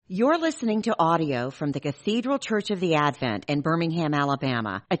You're listening to audio from the Cathedral Church of the Advent in Birmingham,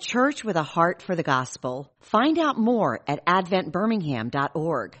 Alabama, a church with a heart for the gospel. Find out more at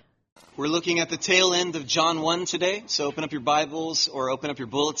adventbirmingham.org. We're looking at the tail end of John 1 today, so open up your Bibles or open up your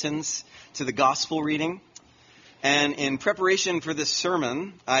bulletins to the gospel reading. And in preparation for this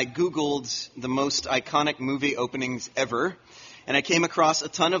sermon, I Googled the most iconic movie openings ever, and I came across a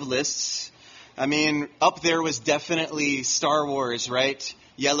ton of lists. I mean, up there was definitely Star Wars, right?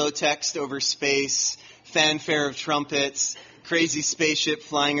 Yellow text over space, fanfare of trumpets, crazy spaceship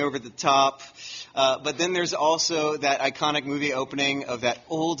flying over the top. But then there's also that iconic movie opening of that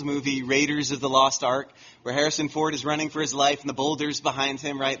old movie, Raiders of the Lost Ark, where Harrison Ford is running for his life and the boulders behind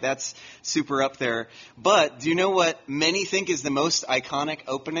him, right? That's super up there. But do you know what many think is the most iconic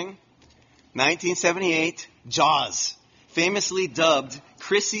opening? 1978, Jaws, famously dubbed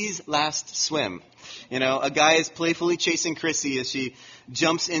Chrissy's Last Swim. You know, a guy is playfully chasing Chrissy as she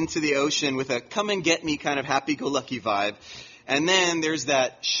jumps into the ocean with a come-and-get-me kind of happy-go-lucky vibe. And then there's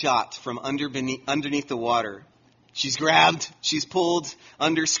that shot from underneath the water. She's grabbed, she's pulled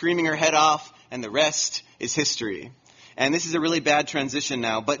under, screaming her head off, and the rest is history. And this is a really bad transition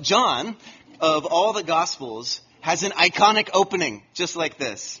now. But John, of all the Gospels, has an iconic opening just like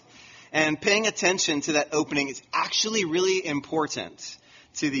this. And paying attention to that opening is actually really important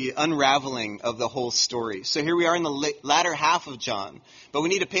to the unraveling of the whole story. So here we are in the latter half of John, but we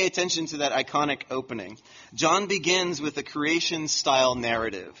need to pay attention to that iconic opening. John begins with a creation-style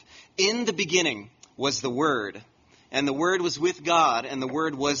narrative. In the beginning was the Word, and the Word was with God, and the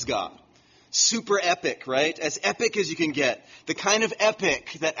Word was God. Super epic, right? As epic as you can get. The kind of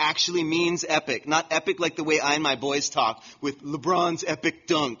epic that actually means epic. Not epic like the way I and my boys talk with LeBron's epic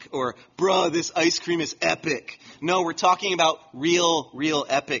dunk or, bruh, this ice cream is epic. No, we're talking about real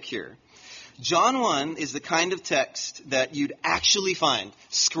epic here. John 1 is the kind of text that you'd actually find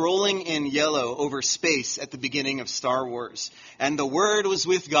scrolling in yellow over space at the beginning of Star Wars. And the Word was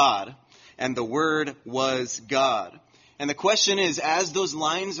with God, and the Word was God. And the question is, as those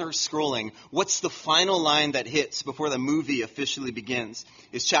lines are scrolling, what's the final line that hits before the movie officially begins?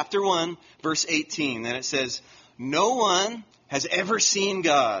 It's chapter 1, verse 18, and it says, "No one has ever seen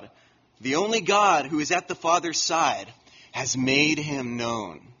God. The only God who is at the Father's side has made him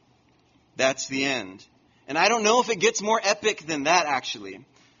known." That's the end. And I don't know if it gets more epic than that, actually.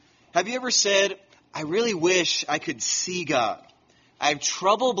 Have you ever said, "I really wish I could see God. I have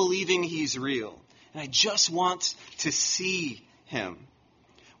trouble believing he's real. And I just want to see him"?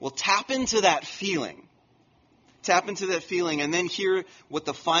 Well, tap into that feeling. Tap into that feeling and then hear what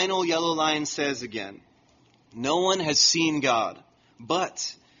the final yellow line says again. No one has seen God,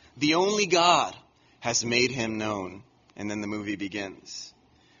 but the only God has made him known. And then the movie begins.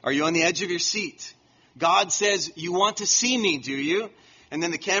 Are you on the edge of your seat? God says, "You want to see me, do you?" And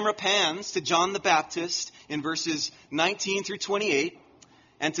then the camera pans to John the Baptist in verses 19 through 28.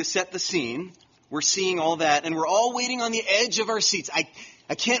 And to set the scene, we're seeing all that, and we're all waiting on the edge of our seats.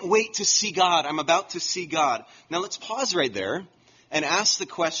 I can't wait to see God. I'm about to see God. Now let's pause right there and ask the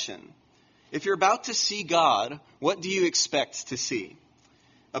question. If you're about to see God, what do you expect to see?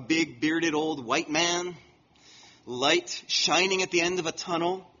 A big bearded old white man? Light shining at the end of a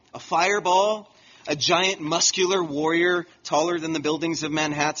tunnel? A fireball? A giant muscular warrior taller than the buildings of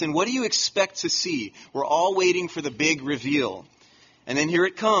Manhattan? What do you expect to see? We're all waiting for the big reveal. And then here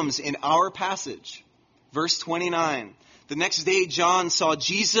it comes in our passage, verse 29. The next day, John saw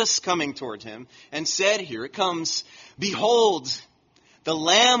Jesus coming toward him and said, here it comes, "Behold, the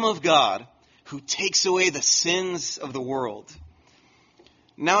Lamb of God who takes away the sins of the world."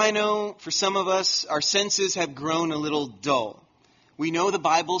 Now I know for some of us, our senses have grown a little dull. We know the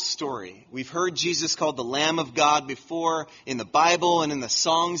Bible story. We've heard Jesus called the Lamb of God before in the Bible and in the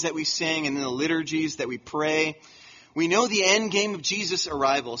songs that we sing and in the liturgies that we pray. We know the end game of Jesus'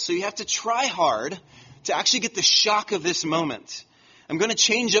 arrival, so you have to try hard to actually get the shock of this moment. I'm going to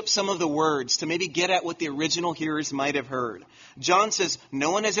change up some of the words to maybe get at what the original hearers might have heard. John says,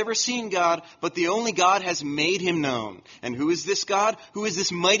 no one has ever seen God, but the only God has made him known. And who is this God? Who is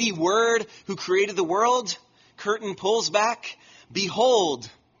this mighty Word who created the world? Curtain pulls back. Behold,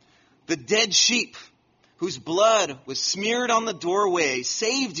 the dead sheep whose blood was smeared on the doorway,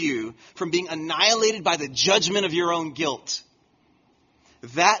 saved you from being annihilated by the judgment of your own guilt.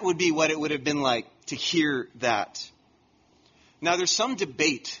 That would be what it would have been like to hear that. Now, there's some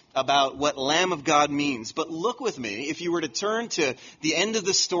debate about what Lamb of God means, but look with me, if you were to turn to the end of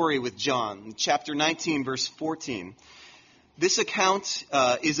the story with John, chapter 19, verse 14. This account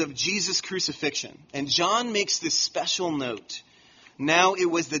is of Jesus' crucifixion, and John makes this special note. Now it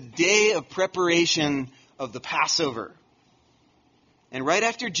was the day of preparation of the Passover. And right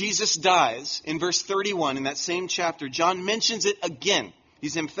after Jesus dies, in verse 31, in that same chapter, John mentions it again.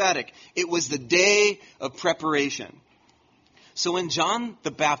 He's emphatic. It was the day of preparation. So when John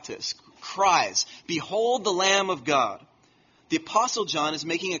the Baptist cries, "Behold the Lamb of God," the Apostle John is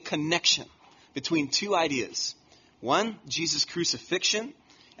making a connection between two ideas. One, Jesus' crucifixion,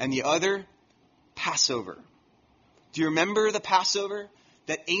 and the other, Passover. Do you remember the Passover?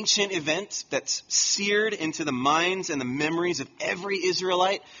 That ancient event that's seared into the minds and the memories of every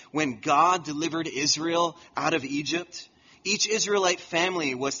Israelite when God delivered Israel out of Egypt? Each Israelite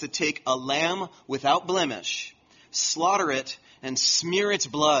family was to take a lamb without blemish, slaughter it, and smear its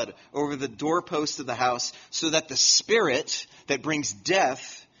blood over the doorpost of the house so that the spirit that brings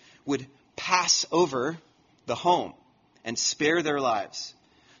death would pass over the home and spare their lives.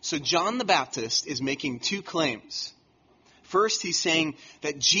 So John the Baptist is making two claims. First, he's saying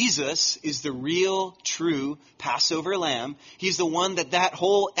that Jesus is the real, true Passover lamb. He's the one that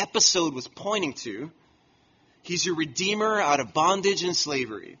whole episode was pointing to. He's your redeemer out of bondage and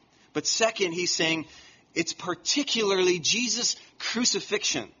slavery. But second, he's saying it's particularly Jesus'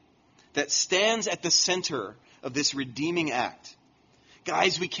 crucifixion that stands at the center of this redeeming act.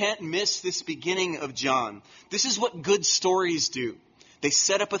 Guys, we can't miss this beginning of John. This is what good stories do. They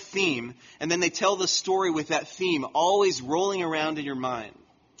set up a theme, and then they tell the story with that theme always rolling around in your mind.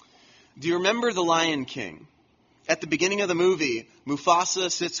 Do you remember The Lion King? At the beginning of the movie,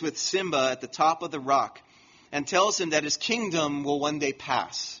 Mufasa sits with Simba at the top of the rock and tells him that his kingdom will one day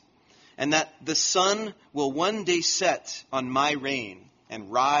pass, and that the sun will one day set on my reign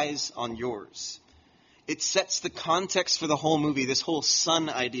and rise on yours. It sets the context for the whole movie, this whole sun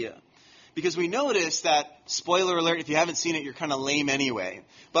idea. Because we notice that, spoiler alert, if you haven't seen it, you're kind of lame anyway.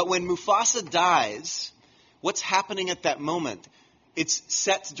 But when Mufasa dies, what's happening at that moment? It's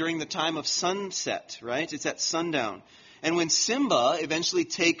set during the time of sunset, right? It's at sundown. And when Simba eventually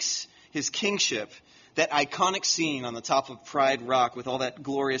takes his kingship, that iconic scene on the top of Pride Rock with all that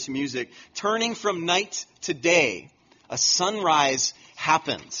glorious music, turning from night to day, a sunrise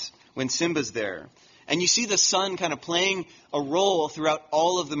happens when Simba's there. And you see the sun kind of playing a role throughout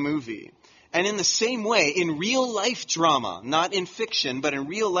all of the movie. And in the same way, in real life drama, not in fiction, but in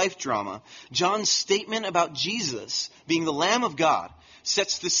real life drama, John's statement about Jesus being the Lamb of God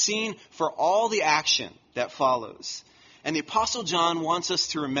sets the scene for all the action that follows. And the Apostle John wants us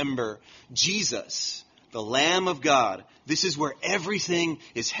to remember Jesus, the Lamb of God. This is where everything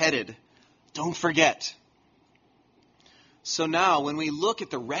is headed. Don't forget. So now, when we look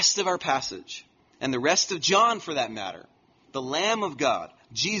at the rest of our passage, and the rest of John for that matter, the Lamb of God,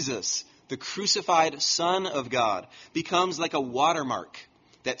 Jesus, the crucified Son of God, becomes like a watermark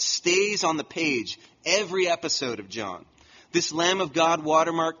that stays on the page every episode of John. This Lamb of God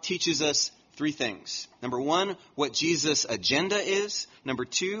watermark teaches us three things. Number one, what Jesus' agenda is. Number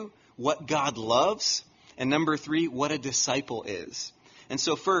two, what God loves. And number three, what a disciple is. And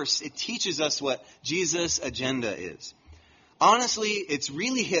so first, it teaches us what Jesus' agenda is. Honestly, it's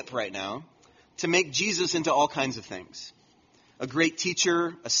really hip right now to make Jesus into all kinds of things. A great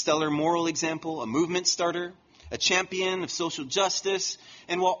teacher, a stellar moral example, a movement starter, a champion of social justice.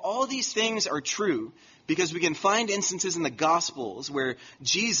 And while all these things are true, because we can find instances in the Gospels where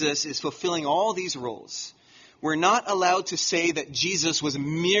Jesus is fulfilling all these roles, we're not allowed to say that Jesus was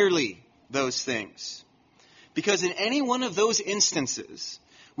merely those things. Because in any one of those instances,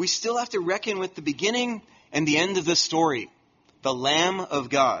 we still have to reckon with the beginning and the end of the story, the Lamb of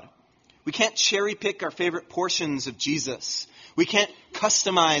God. We can't cherry pick our favorite portions of Jesus. We can't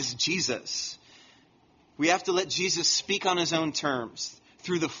customize Jesus. We have to let Jesus speak on his own terms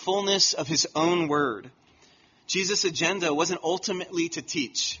through the fullness of his own word. Jesus' agenda wasn't ultimately to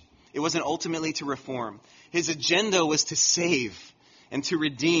teach. It wasn't ultimately to reform. His agenda was to save and to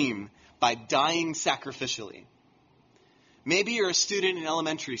redeem by dying sacrificially. Maybe you're a student in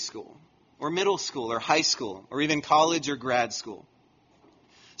elementary school or middle school or high school or even college or grad school.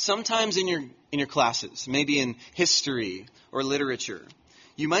 Sometimes in your classes, maybe in history or literature,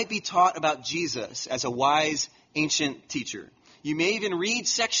 you might be taught about Jesus as a wise ancient teacher. You may even read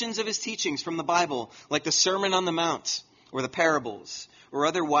sections of his teachings from the Bible, like the Sermon on the Mount or the parables or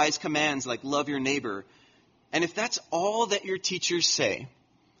other wise commands like love your neighbor. And if that's all that your teachers say,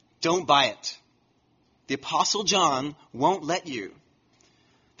 don't buy it. The Apostle John won't let you.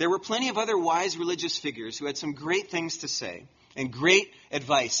 There were plenty of other wise religious figures who had some great things to say and great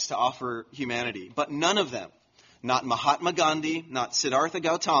advice to offer humanity. But none of them, not Mahatma Gandhi, not Siddhartha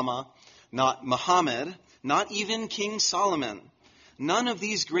Gautama, not Muhammad, not even King Solomon, none of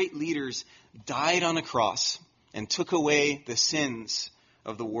these great leaders died on a cross and took away the sins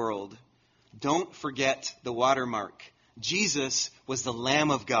of the world. Don't forget the watermark, Jesus was the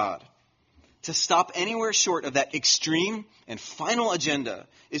Lamb of God. To stop anywhere short of that extreme and final agenda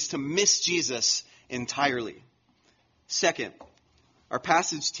is to miss Jesus entirely. Second, our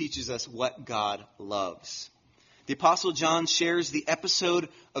passage teaches us what God loves. The Apostle John shares the episode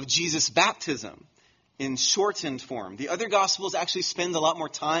of Jesus' baptism in shortened form. The other Gospels actually spend a lot more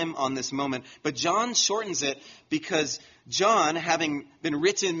time on this moment, but John shortens it because John, having been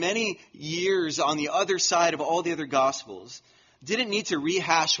written many years on the other side of all the other Gospels, didn't need to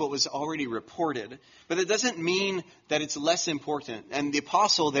rehash what was already reported, but it doesn't mean that it's less important. And the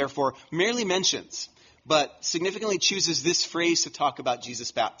apostle, therefore, merely mentions, but significantly chooses this phrase to talk about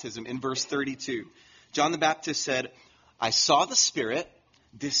Jesus' baptism in verse 32. John the Baptist said, "I saw the Spirit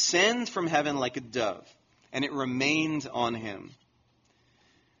descend from heaven like a dove, and it remained on him."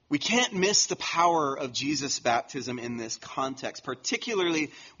 We can't miss the power of Jesus' baptism in this context,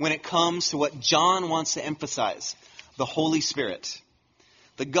 particularly when it comes to what John wants to emphasize, the Holy Spirit.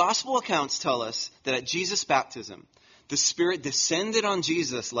 The gospel accounts tell us that at Jesus' baptism, the Spirit descended on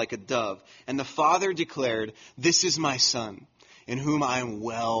Jesus like a dove, and the Father declared, "This is my Son, in whom I am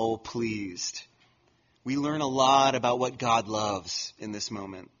well pleased." We learn a lot about what God loves in this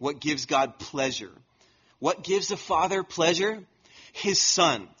moment. What gives God pleasure? What gives the Father pleasure? His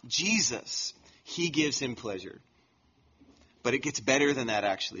Son, Jesus. He gives him pleasure. But it gets better than that,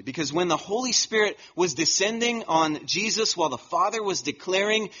 actually. Because when the Holy Spirit was descending on Jesus while the Father was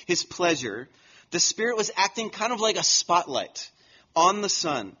declaring his pleasure, the Spirit was acting kind of like a spotlight on the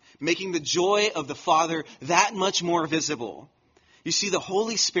Son, making the joy of the Father that much more visible. You see, the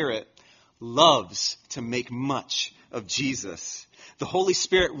Holy Spirit loves to make much of Jesus. The Holy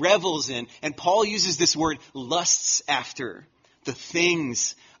Spirit revels in, and Paul uses this word, lusts after, the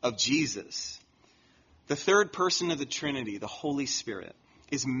things of Jesus. The third person of the Trinity, the Holy Spirit,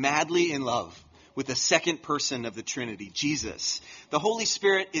 is madly in love with the second person of the Trinity, Jesus. The Holy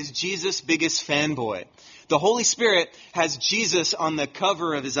Spirit is Jesus' biggest fanboy. The Holy Spirit has Jesus on the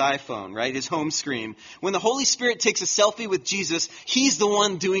cover of his iPhone, right? His home screen. When the Holy Spirit takes a selfie with Jesus, he's the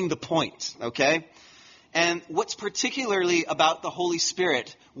one doing the point, okay? And what's particularly about the Holy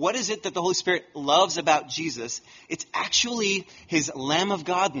Spirit, what is it that the Holy Spirit loves about Jesus? It's actually his Lamb of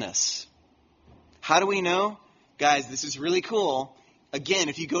Godness. How do we know? Guys, this is really cool. Again,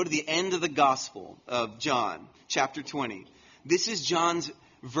 if you go to the end of the Gospel of John, chapter 20, this is John's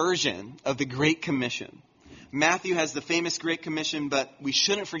version of the Great Commission. Matthew has the famous Great Commission, but we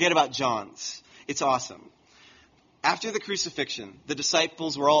shouldn't forget about John's. It's awesome. After the crucifixion, the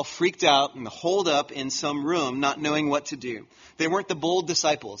disciples were all freaked out and holed up in some room, not knowing what to do. They weren't the bold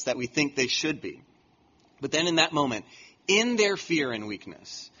disciples that we think they should be. But then in that moment, in their fear and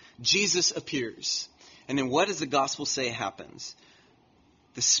weakness, Jesus appears. And then what does the gospel say happens?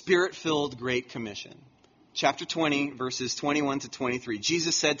 The Spirit-filled Great Commission. Chapter 20, verses 21 to 23.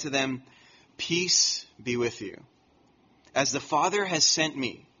 Jesus said to them, "Peace be with you. As the Father has sent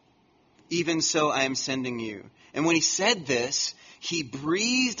me, even so I am sending you." And when he said this, he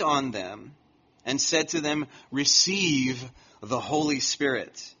breathed on them and said to them, "Receive the Holy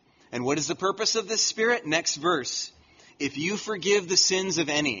Spirit." And what is the purpose of this Spirit? Next verse. "If you forgive the sins of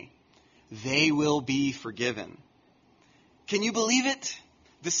any, they will be forgiven." Can you believe it?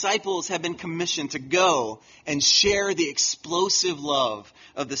 Disciples have been commissioned to go and share the explosive love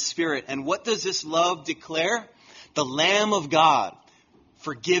of the Spirit. And what does this love declare? The Lamb of God,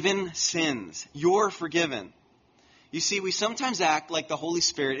 forgiven sins. You're forgiven. You see, we sometimes act like the Holy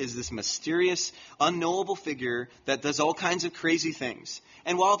Spirit is this mysterious, unknowable figure that does all kinds of crazy things.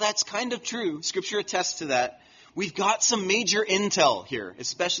 And while that's kind of true, Scripture attests to that, we've got some major intel here,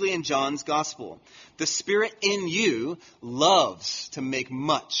 especially in John's Gospel. The Spirit in you loves to make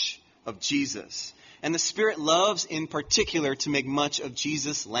much of Jesus. And the Spirit loves in particular to make much of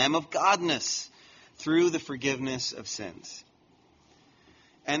Jesus' Lamb of Godness through the forgiveness of sins.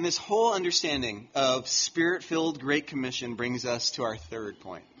 And this whole understanding of Spirit-filled Great Commission brings us to our third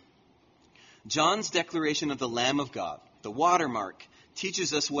point. John's declaration of the Lamb of God, the watermark,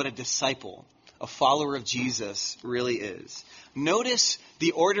 teaches us what a disciple, a follower of Jesus, really is. Notice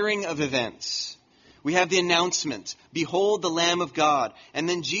the ordering of events. We have the announcement, "Behold the Lamb of God." And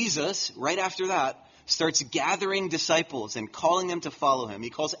then Jesus, right after that, starts gathering disciples and calling them to follow him. He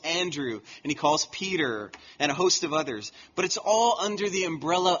calls Andrew and he calls Peter and a host of others. But it's all under the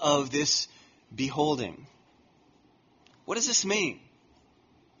umbrella of this beholding. What does this mean?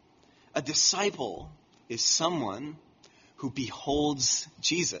 A disciple is someone who beholds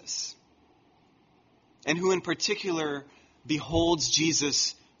Jesus. And who in particular beholds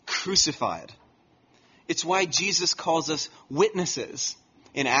Jesus crucified. It's why Jesus calls us witnesses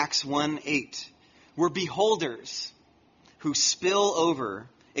in Acts 1:8. We're beholders. who spill over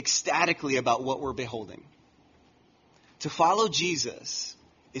ecstatically about what we're beholding. To follow Jesus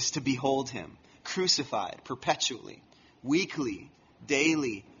is to behold him, crucified perpetually, weekly,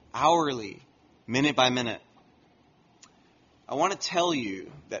 daily, hourly, minute by minute. I want to tell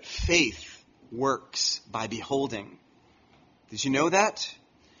you that faith works by beholding. Did you know that?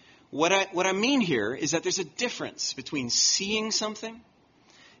 What I mean here is that there's a difference between seeing something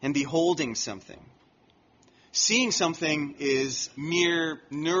and beholding something. Seeing something is mere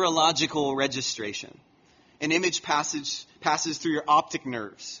neurological registration. An image passes through your optic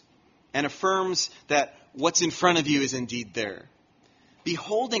nerves and affirms that what's in front of you is indeed there.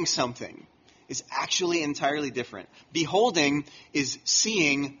 Beholding something is actually entirely different. Beholding is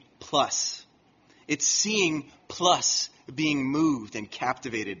seeing plus. It's seeing plus being moved and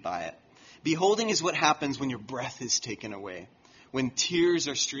captivated by it. Beholding is what happens when your breath is taken away, when tears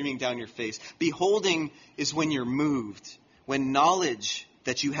are streaming down your face. Beholding is when you're moved, when knowledge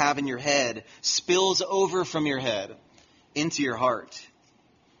that you have in your head spills over from your head into your heart.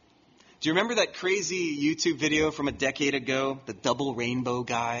 Do you remember that crazy YouTube video from a decade ago, the double rainbow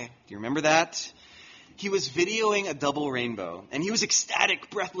guy? Do you remember that? He was videoing a double rainbow, and he was ecstatic,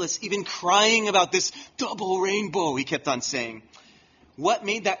 breathless, even crying about this double rainbow, he kept on saying. What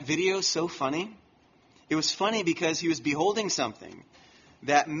made that video so funny? It was funny because he was beholding something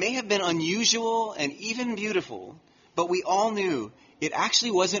that may have been unusual and even beautiful, but we all knew it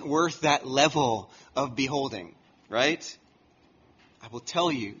actually wasn't worth that level of beholding, right? I will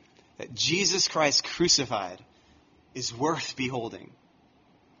tell you that Jesus Christ crucified is worth beholding.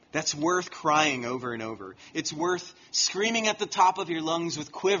 That's worth crying over and over. It's worth screaming at the top of your lungs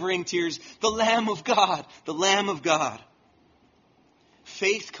with quivering tears, the Lamb of God, the Lamb of God.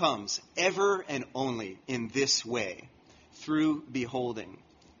 Faith comes ever and only in this way, through beholding.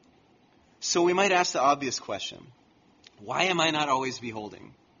 So we might ask the obvious question, why am I not always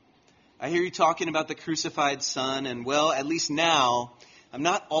beholding? I hear you talking about the crucified Son, and well, at least now, I'm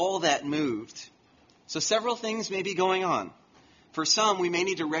not all that moved. So several things may be going on. For some, we may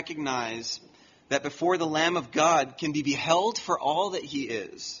need to recognize that before the Lamb of God can be beheld for all that he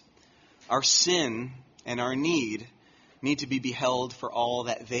is, our sin and our need to be beheld for all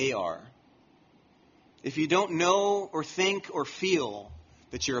that they are. If you don't know or think or feel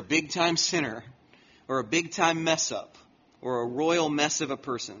that you're a big-time sinner or a big-time mess-up or a royal mess of a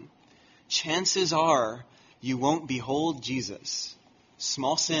person, chances are you won't behold Jesus.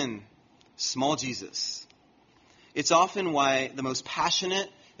 Small sin, small Jesus. It's often why the most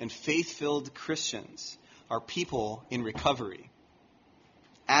passionate and faith-filled Christians are people in recovery.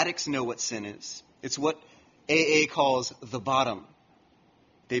 Addicts know what sin is. It's what AA calls the bottom.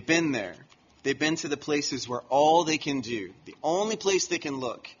 They've been there. They've been to the places where all they can do, the only place they can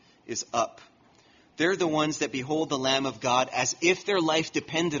look, is up. They're the ones that behold the Lamb of God as if their life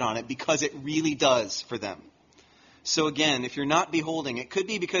depended on it, because it really does for them. So again, if you're not beholding, it could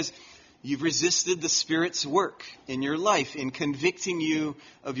be because you've resisted the Spirit's work in your life in convicting you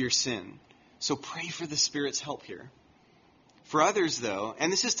of your sin. So pray for the Spirit's help here. For others, though,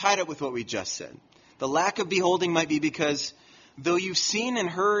 and this is tied up with what we just said, the lack of beholding might be because though you've seen and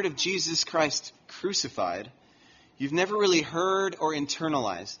heard of Jesus Christ crucified, you've never really heard or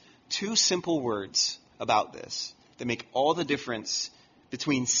internalized two simple words about this that make all the difference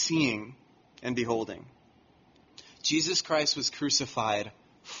between seeing and beholding. Jesus Christ was crucified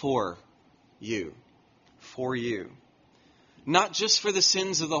for you. For you. Not just for the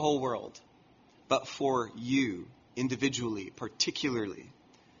sins of the whole world, but for you individually, particularly.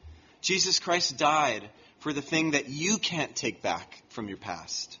 Jesus Christ died for the thing that you can't take back from your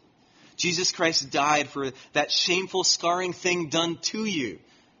past. Jesus Christ died for that shameful, scarring thing done to you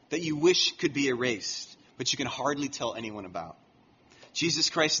that you wish could be erased, but you can hardly tell anyone about. Jesus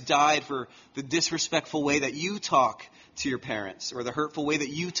Christ died for the disrespectful way that you talk to your parents, or the hurtful way that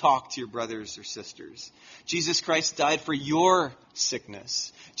you talk to your brothers or sisters. Jesus Christ died for your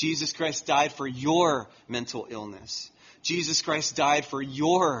sickness. Jesus Christ died for your mental illness. Jesus Christ died for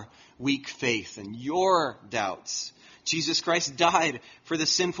your weak faith and your doubts. Jesus Christ died for the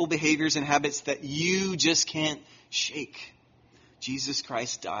sinful behaviors and habits that you just can't shake. Jesus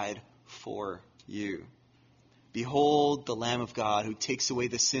Christ died for you. Behold the Lamb of God who takes away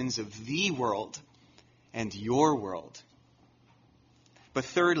the sins of the world and your world. But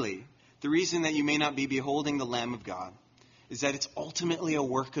thirdly, the reason that you may not be beholding the Lamb of God is that it's ultimately a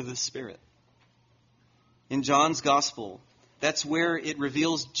work of the Spirit. In John's Gospel, that's where it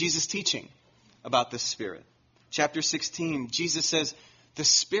reveals Jesus' teaching about the Spirit. Chapter 16, Jesus says, the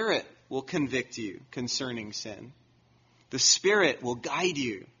Spirit will convict you concerning sin. The Spirit will guide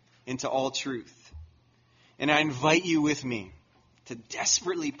you into all truth. And I invite you with me to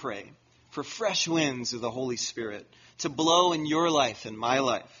desperately pray for fresh winds of the Holy Spirit to blow in your life and my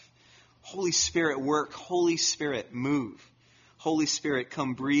life. Holy Spirit, work. Holy Spirit, move. Holy Spirit,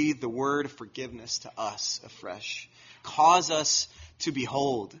 come breathe the word of forgiveness to us afresh. Cause us to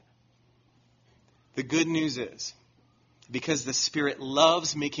behold. The good news is, because the Spirit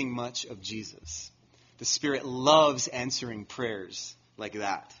loves making much of Jesus, the Spirit loves answering prayers like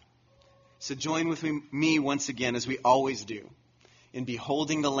that. So join with me once again, as we always do, in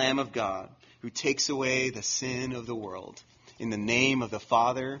beholding the Lamb of God who takes away the sin of the world. In the name of the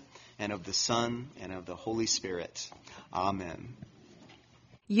Father, and of the Son, and of the Holy Spirit. Amen.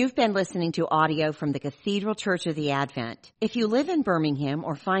 You've been listening to audio from the Cathedral Church of the Advent. If you live in Birmingham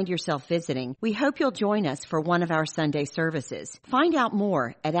or find yourself visiting, we hope you'll join us for one of our Sunday services. Find out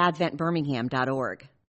more at adventbirmingham.org.